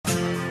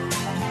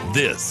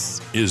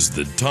This is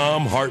the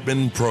Thom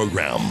Hartmann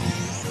Program.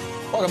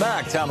 Welcome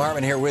back. Thom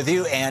Hartmann here with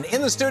you. And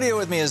in the studio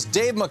with me is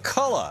Dave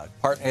McCulloch,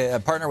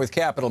 partner with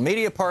Capital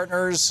Media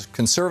Partners,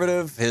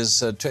 conservative.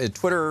 His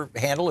Twitter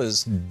handle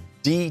is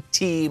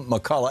DT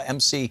McCulloch,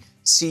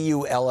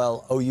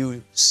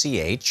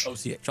 MCCULLOUCH.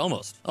 OCH,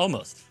 almost.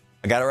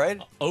 I got it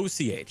right?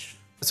 OCH.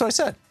 That's what I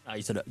said.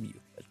 You said you.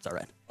 It's all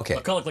right. Okay.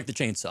 McCulloch like the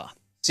chainsaw.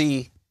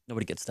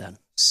 Nobody gets that.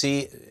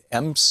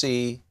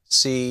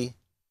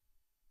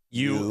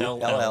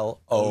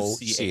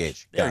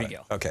 ULLOCH. There you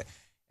go. Okay.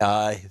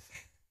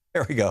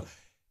 There we go.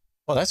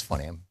 Well, that's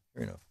funny. I'm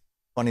hearing a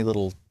funny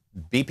little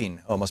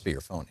beeping. Oh, it must be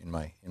your phone in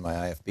my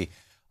IFB.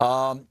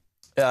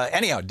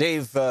 Anyhow,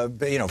 Dave,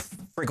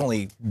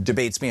 frequently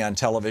debates me on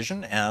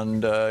television,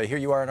 and here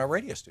you are in our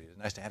radio studio.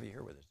 Nice to have you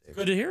here with us, Dave.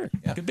 Good to hear it.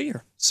 Yeah. Good to be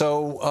here.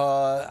 So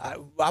I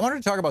wanted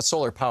to talk about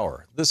solar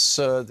power.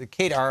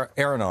 Kate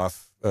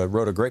Aronoff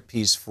wrote a great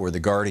piece for The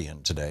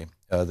Guardian today.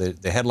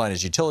 The headline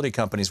is "Utility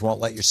Companies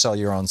Won't Let You Sell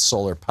Your Own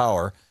Solar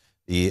Power."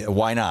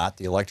 Why not?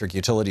 The electric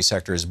utility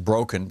sector is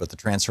broken, but the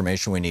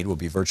transformation we need will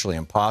be virtually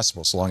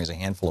impossible so long as a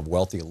handful of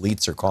wealthy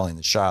elites are calling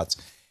the shots.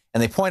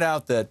 And they point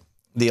out that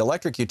the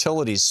electric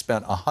utilities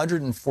spent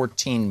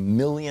 $114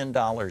 million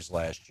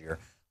last year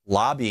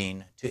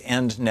lobbying to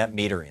end net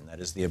metering.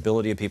 That is the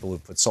ability of people who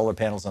put solar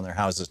panels on their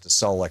houses to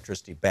sell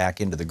electricity back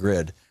into the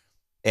grid.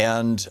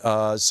 And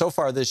so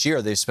far this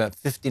year, they've spent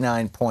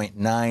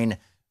 $59.9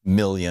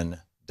 million.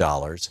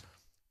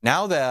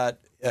 Now that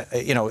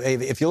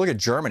if you look at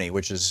Germany,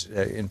 which has,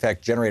 in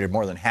fact, generated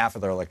more than half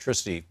of their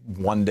electricity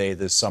one day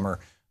this summer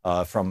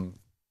from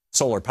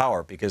solar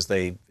power because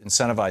they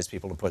incentivize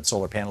people to put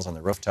solar panels on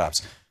their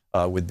rooftops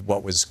with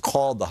what was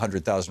called the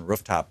 100,000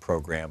 Rooftop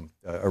Program,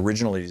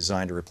 originally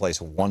designed to replace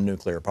one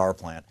nuclear power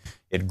plant.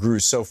 It grew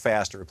so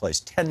fast it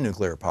replaced 10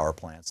 nuclear power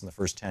plants in the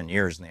first 10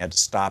 years, and they had to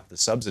stop the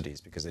subsidies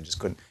because they just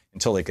couldn't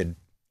until they could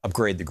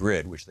upgrade the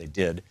grid, which they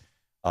did.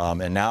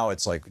 And now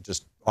it's like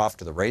just off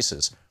to the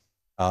races.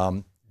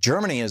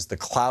 Germany is the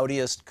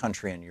cloudiest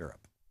country in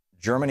Europe.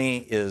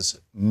 Germany is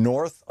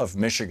north of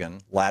Michigan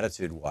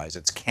latitude-wise.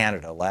 It's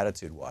Canada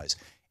latitude-wise.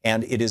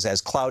 And it is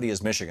as cloudy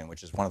as Michigan,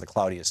 which is one of the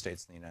cloudiest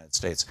states in the United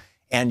States.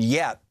 And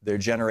yet they're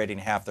generating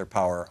half their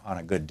power on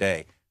a good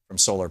day from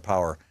solar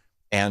power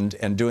and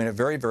doing it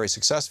very, very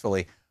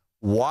successfully.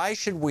 Why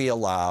should we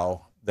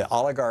allow the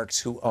oligarchs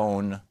who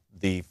own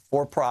the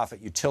for-profit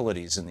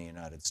utilities in the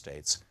United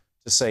States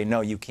to say,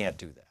 no, you can't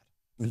do that?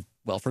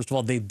 Well, first of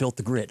all, they built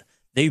the grid.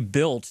 They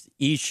built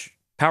each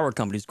power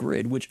company's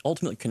grid, which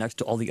ultimately connects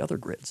to all the other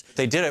grids.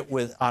 They did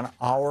it on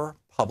our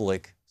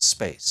public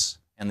space,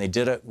 and they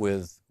did it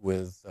with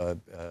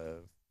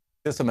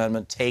Fifth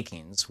Amendment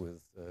takings,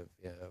 with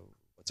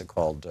what's it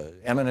called,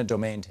 eminent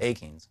domain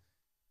takings.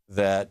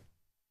 That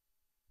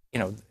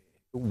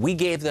we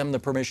gave them the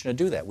permission to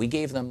do that. We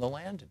gave them the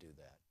land to do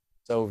that.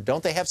 So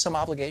don't they have some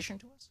obligation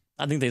to us?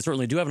 I think they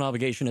certainly do have an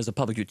obligation as a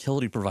public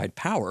utility to provide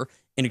power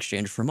in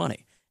exchange for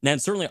money. Now,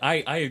 and certainly,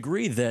 I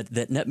agree that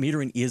net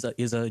metering is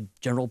a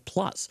general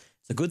plus.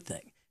 It's a good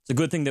thing. It's a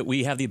good thing that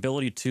we have the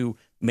ability to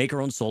make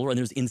our own solar, and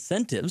there's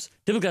incentives.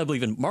 Typically, I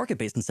believe in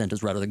market-based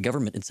incentives rather than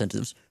government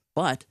incentives,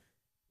 but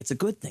it's a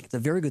good thing. It's a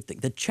very good thing.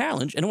 The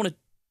challenge, and I want to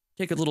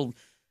take a little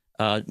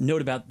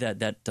note about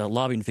that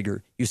lobbying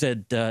figure. You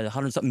said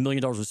 $100-something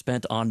million was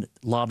spent on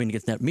lobbying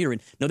against net metering.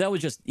 No, that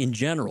was just in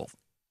general,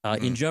 for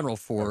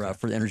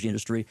the energy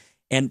industry.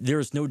 And there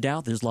is no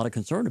doubt there's a lot of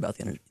concern about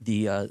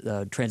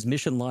the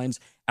transmission lines.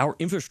 Our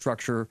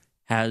infrastructure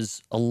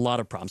has a lot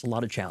of problems, a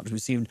lot of challenges.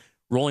 We've seen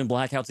rolling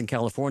blackouts in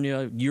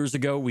California years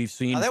ago. We've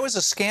seen... Now, that was a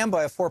scam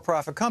by a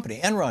for-profit company.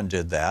 Enron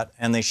did that,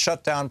 and they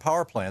shut down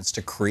power plants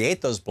to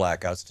create those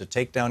blackouts to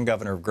take down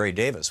Governor Gray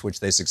Davis, which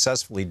they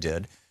successfully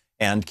did.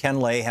 And Ken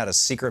Lay had a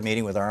secret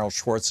meeting with Arnold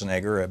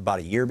Schwarzenegger about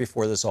a year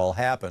before this all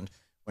happened.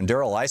 When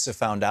Darrell Issa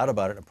found out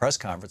about it in a press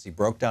conference, he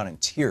broke down in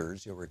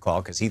tears, you'll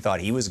recall, because he thought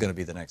he was going to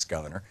be the next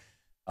governor.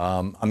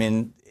 I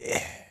mean,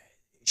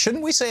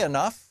 shouldn't we say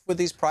enough with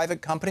these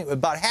private companies?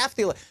 About half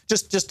the,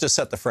 just to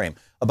set the frame,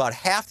 about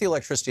half the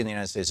electricity in the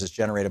United States is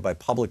generated by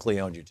publicly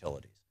owned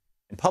utilities.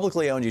 And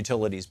publicly owned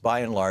utilities, by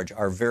and large,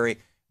 are very,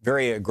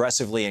 very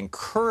aggressively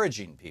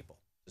encouraging people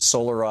to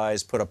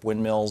solarize, put up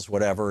windmills,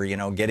 whatever,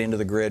 get into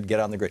the grid,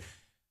 get on the grid.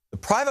 The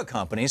private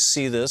companies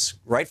see this,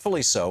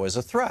 rightfully so, as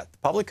a threat. The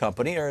public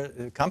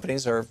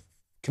companies are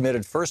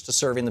committed first to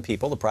serving the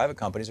people. The private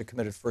companies are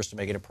committed first to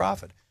making a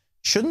profit.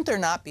 Shouldn't there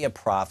not be a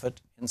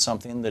profit in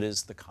something that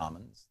is the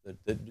commons,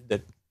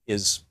 that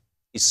is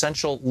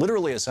essential,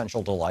 literally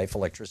essential to life,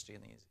 electricity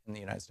in the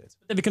United States?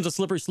 That becomes a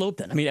slippery slope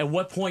then. I mean, at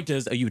what point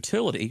does a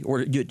utility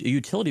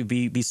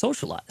be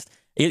socialized?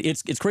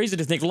 It's crazy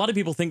to think. A lot of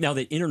people think now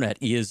that internet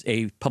is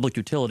a public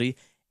utility,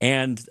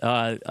 and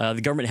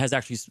the government has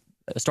actually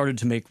started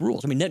to make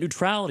rules. I mean, net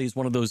neutrality is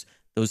one of those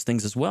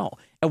things as well.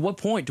 At what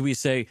point do we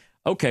say,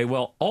 okay,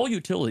 well, all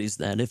utilities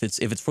then, if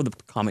it's for the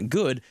common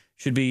good,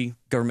 should be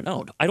government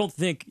owned? I don't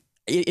think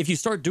if you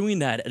start doing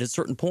that at a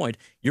certain point,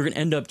 you're going to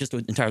end up just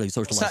an entirely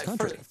socialized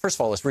country. First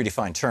of all, let's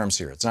redefine terms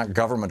here. It's not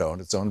government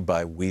owned. It's owned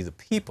by we the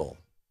people,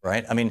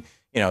 right? I mean,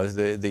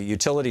 the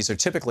utilities are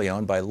typically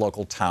owned by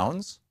local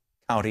towns,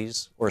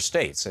 counties, or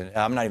states. And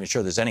I'm not even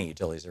sure there's any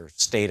utilities that are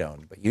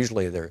state-owned, but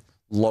usually they're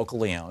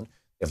locally owned.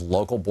 They have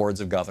local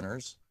boards of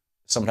governors.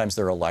 Sometimes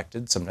they're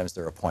elected, sometimes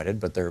they're appointed,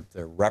 but they're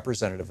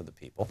representative of the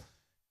people.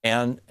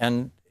 And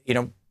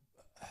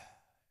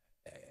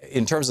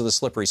in terms of the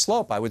slippery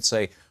slope, I would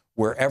say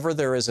wherever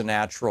there is a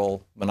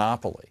natural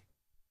monopoly,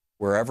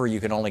 wherever you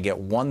can only get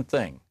one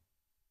thing,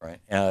 right?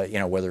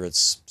 Whether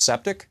it's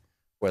septic,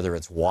 whether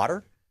it's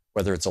water,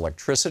 whether it's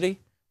electricity,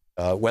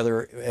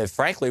 whether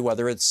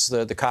it's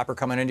the copper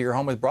coming into your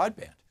home with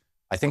broadband.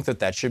 I think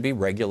that should be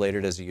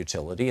regulated as a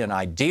utility, and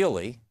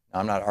ideally,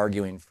 I'm not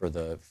arguing for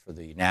the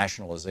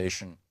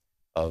nationalization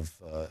of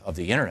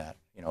the internet,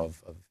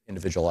 of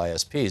individual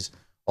ISPs,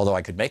 although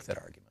I could make that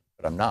argument,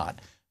 but I'm not.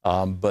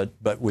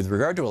 But with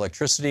regard to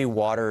electricity,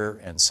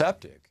 water, and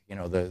septic,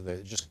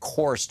 the just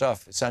core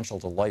stuff essential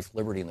to life,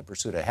 liberty, and the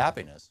pursuit of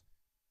happiness.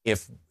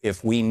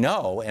 If we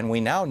know, and we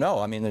now know,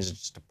 I mean, there's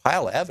just a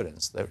pile of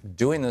evidence that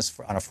doing this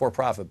on a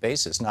for-profit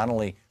basis not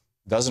only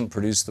doesn't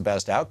produce the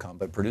best outcome,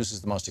 but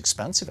produces the most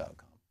expensive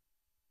outcome.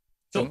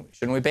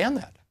 Shouldn't we ban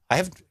that?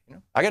 I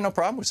got no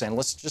problem with saying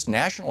let's just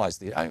nationalize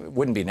these. It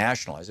wouldn't be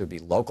nationalized; it would be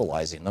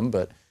localizing them.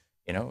 But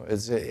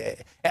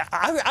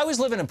I was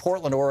living in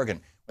Portland, Oregon,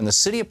 when the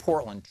city of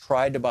Portland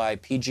tried to buy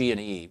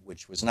PG&E,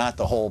 which was not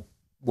the whole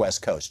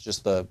West Coast,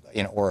 just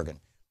in Oregon.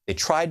 They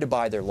tried to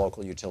buy their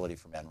local utility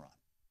from Enron.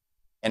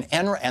 And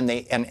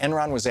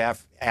Enron was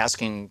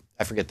asking,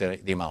 I forget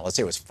the amount, let's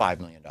say it was $5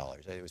 million.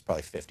 It was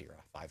probably 50 or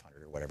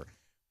 500 or whatever.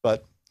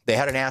 But they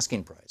had an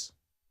asking price,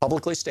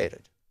 publicly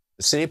stated.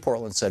 The city of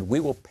Portland said, we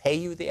will pay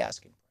you the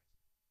asking price.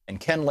 And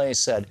Ken Lay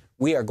said,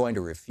 we are going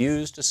to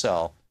refuse to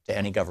sell to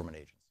any government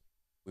agency.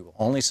 We will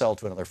only sell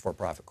to another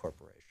for-profit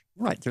corporation.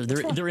 Right,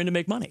 they're in to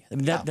make money. I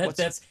mean,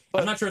 that's.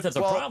 I'm not sure if that's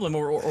a problem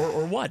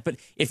or what. But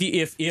if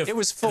it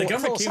was the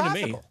government came to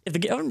me, if the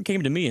government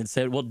came to me and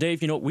said, well,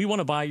 Dave, we want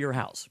to buy your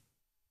house.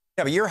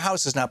 Yeah, but your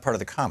house is not part of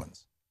the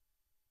commons.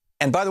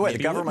 And by the way,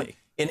 the government,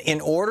 in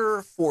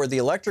order for the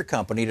electric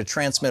company to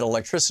transmit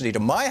electricity to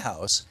my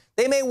house,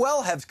 they may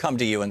well have come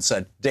to you and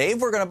said,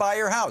 Dave, we're going to buy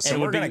your house,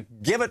 and we're going to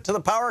give it to the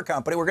power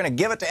company. We're going to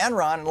give it to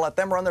Enron and let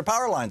them run their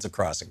power lines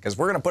across it, because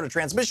we're going to put a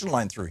transmission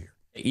line through here.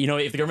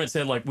 If the government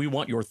said, like, we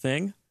want your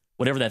thing,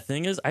 whatever that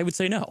thing is, I would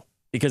say no,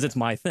 because it's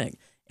my thing.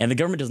 And the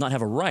government does not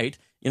have a right.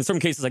 In some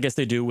cases, I guess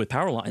they do with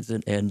power lines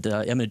and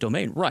eminent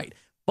domain, right.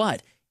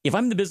 But if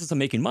I'm in the business of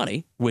making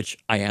money, which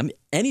I am,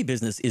 any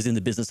business is in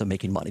the business of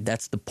making money.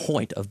 That's the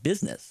point of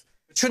business.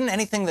 Shouldn't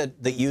anything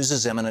that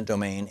uses eminent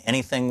domain,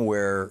 anything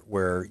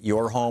where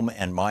your home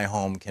and my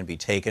home can be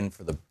taken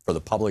for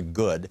the public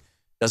good,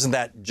 doesn't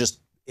that just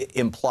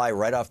imply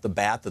right off the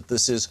bat that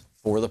this is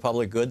for the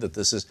public good, that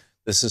this is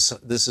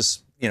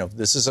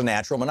a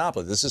natural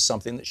monopoly? This is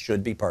something that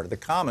should be part of the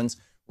commons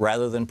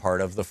rather than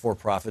part of the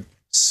for-profit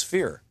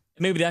sphere.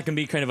 Maybe that can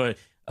be kind of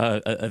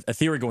a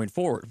theory going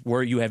forward,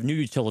 where you have new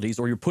utilities,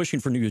 or you're pushing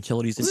for new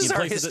utilities in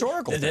places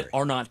that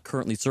are not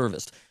currently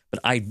serviced. But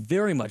I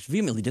very much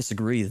vehemently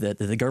disagree that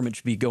the government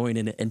should be going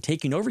in and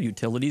taking over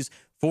utilities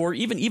for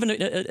even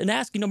an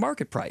asking a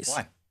market price.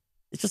 Why?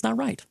 It's just not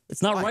right.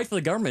 It's not right for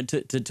the government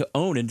to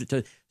own and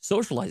to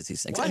socialize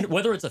these things. Why? And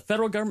whether it's a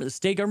federal government, a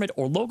state government,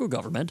 or local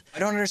government. I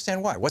don't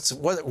understand why.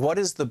 What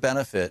is the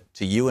benefit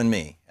to you and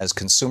me as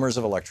consumers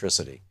of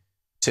electricity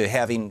to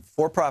having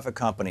for-profit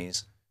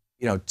companies,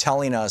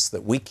 telling us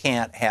that we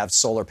can't have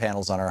solar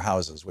panels on our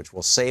houses, which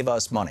will save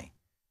us money,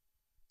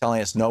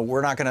 telling us, no,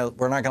 we're not going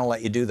to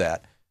let you do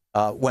that.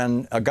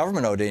 When a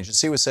government-owned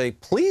agency would say,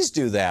 please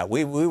do that.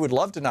 We would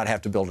love to not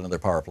have to build another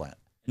power plant.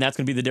 And that's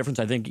going to be the difference,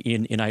 I think,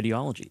 in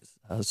ideologies.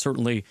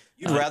 Certainly.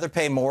 You'd rather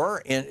pay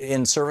more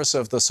in service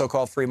of the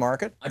so-called free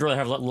market? I'd rather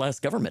have less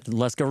government and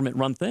less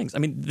government-run things. I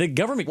mean, the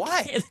government.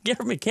 Why? The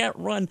government can't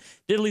run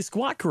diddly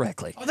squat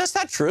correctly. Oh, that's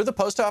not true. The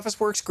post office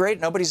works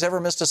great. Nobody's ever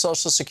missed a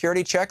Social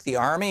Security check. The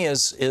Army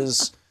is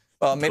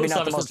maybe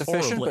not the most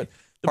efficient, but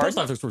the post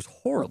office works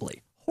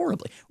horribly. Or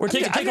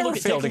take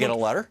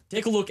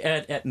a look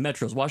at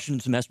metros,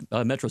 Washington's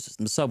metro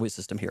system, the subway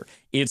system here.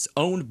 It's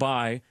owned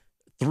by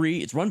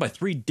it's run by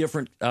three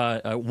different,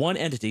 one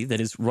entity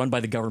that is run by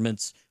the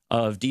governments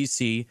of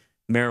D.C.,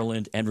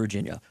 Maryland, and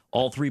Virginia.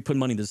 All three put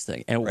money into this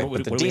thing. And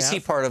but the D.C.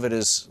 part of it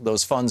is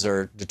those funds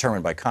are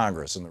determined by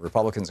Congress, and the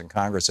Republicans in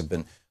Congress have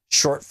been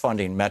short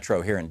funding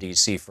Metro here in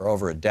D.C. for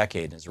over a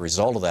decade. And as a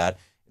result of that,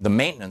 the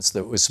maintenance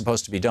that was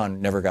supposed to be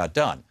done never got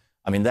done.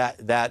 I mean, I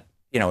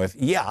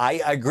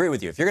agree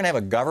with you. If you're going to have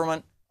a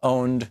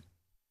government-owned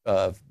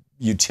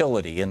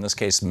utility, in this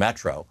case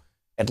Metro,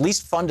 at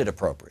least fund it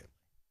appropriately.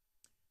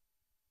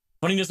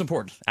 Funding is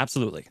important,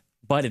 absolutely.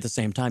 But at the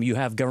same time, you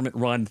have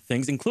government-run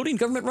things, including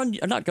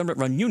not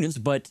government-run unions,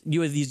 but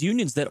you have these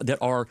unions that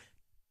are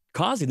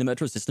causing the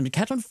metro system to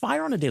catch on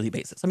fire on a daily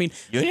basis. I mean,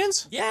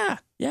 unions? Yeah.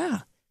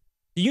 The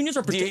unions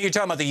are. You're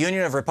talking about the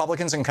union of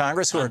Republicans in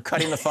Congress who are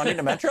cutting the funding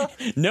to Metro?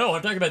 No,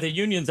 I'm talking about the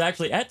unions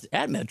actually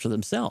at Metro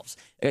themselves,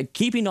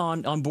 keeping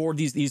on board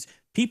these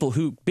people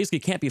who basically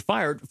can't be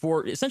fired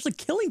for essentially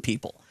killing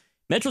people.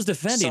 Metro's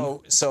defending.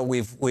 So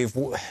we've.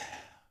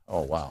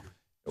 Oh wow.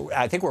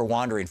 I think we're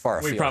wandering far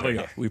afield. We probably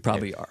are. We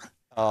probably are.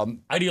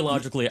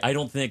 Ideologically, I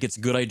don't think it's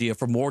a good idea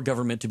for more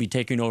government to be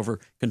taking over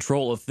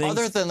control of things.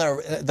 Other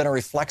than a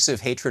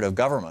reflexive hatred of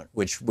government,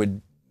 which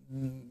would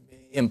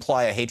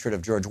imply a hatred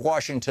of George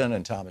Washington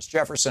and Thomas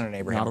Jefferson and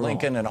Abraham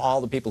Lincoln and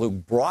all the people who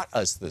brought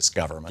us this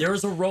government. There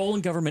is a role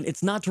in government.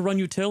 It's not to run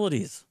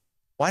utilities.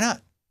 Why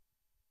not?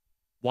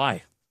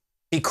 Why?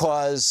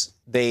 Because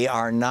they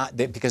are not.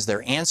 Because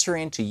they're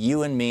answering to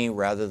you and me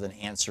rather than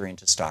answering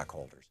to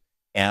stockholders.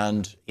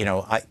 And, you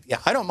know, I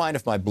don't mind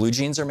if my blue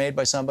jeans are made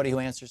by somebody who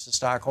answers to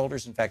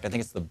stockholders. In fact, I think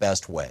it's the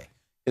best way,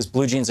 because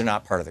blue jeans are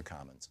not part of the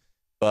commons.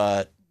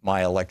 But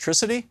my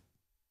electricity,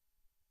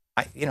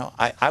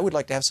 I would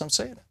like to have some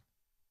say in it.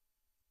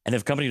 And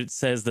if a company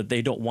says that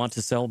they don't want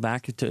to sell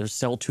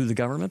to the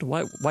government,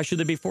 why should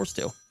they be forced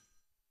to?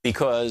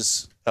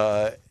 Because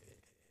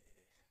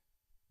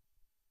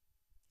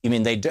you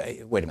mean they do?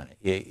 Wait a minute.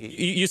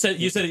 You said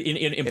in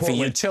if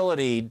Portland. A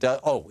utility does,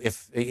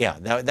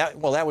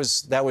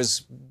 that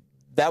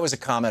was a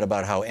comment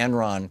about how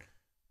Enron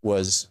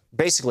was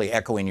basically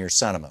echoing your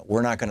sentiment.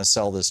 We're not going to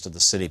sell this to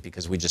the city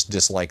because we just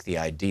dislike the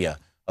idea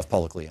of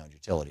publicly owned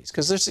utilities.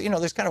 Because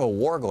there's kind of a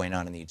war going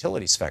on in the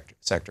utility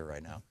sector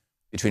right now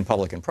between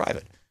public and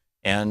private,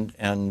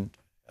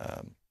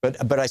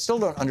 but I still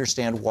don't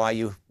understand why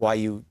you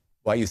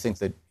think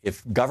that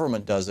if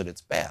government does it,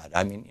 it's bad.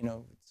 I mean,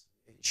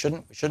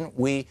 shouldn't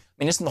we? I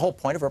mean, isn't the whole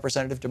point of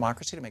representative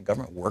democracy to make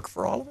government work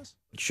for all of us?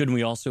 Shouldn't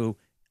we also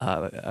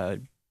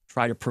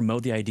try to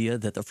promote the idea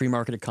that the free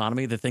market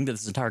economy, the thing that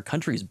this entire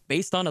country is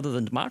based on other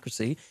than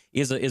democracy,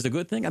 is a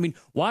good thing? I mean,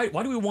 why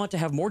do we want to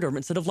have more government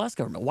instead of less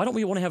government? Why don't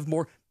we want to have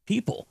more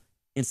people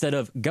instead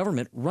of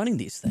government running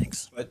these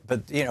things? But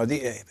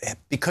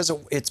because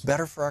it's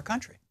better for our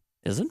country.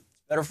 Isn't it?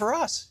 Better for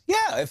us.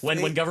 Yeah.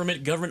 When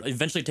government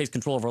eventually takes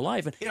control of our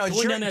life.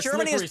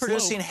 Germany is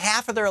producing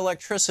half of their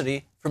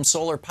electricity from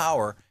solar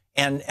power,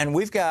 and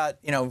we've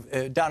got,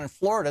 down in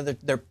Florida,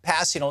 they're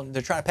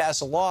trying to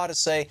pass a law to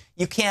say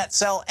you can't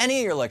sell any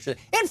of your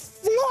electricity in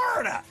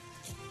Florida.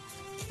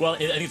 Well, I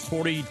think it's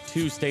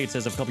 42 states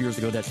as of a couple years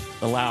ago that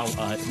allow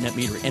net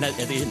metering, and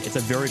it's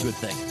a very good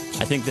thing.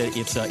 I think that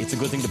it's a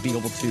good thing to be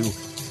able to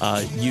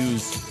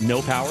use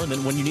no power, and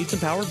then when you need some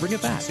power, bring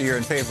it back. So you're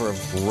in favor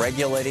of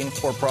regulating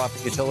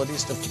for-profit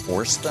utilities to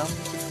force them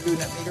to do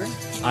net metering?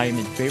 I am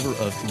in favor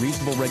of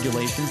reasonable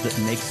regulations that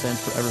make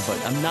sense for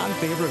everybody. I'm not in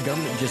favor of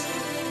government just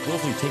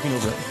willfully taking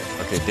over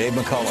everything. Okay, Dave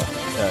McCulloch,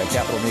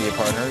 Capital Media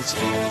Partners.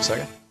 In a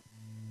second.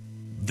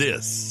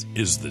 This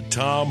is the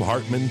Thom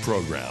Hartmann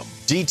Program.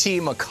 DT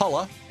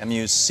McCulloch,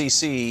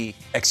 MCCULLOCH,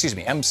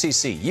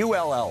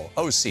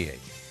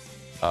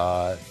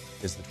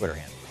 is the Twitter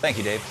handle. Thank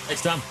you, Dave.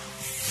 Thanks, Tom.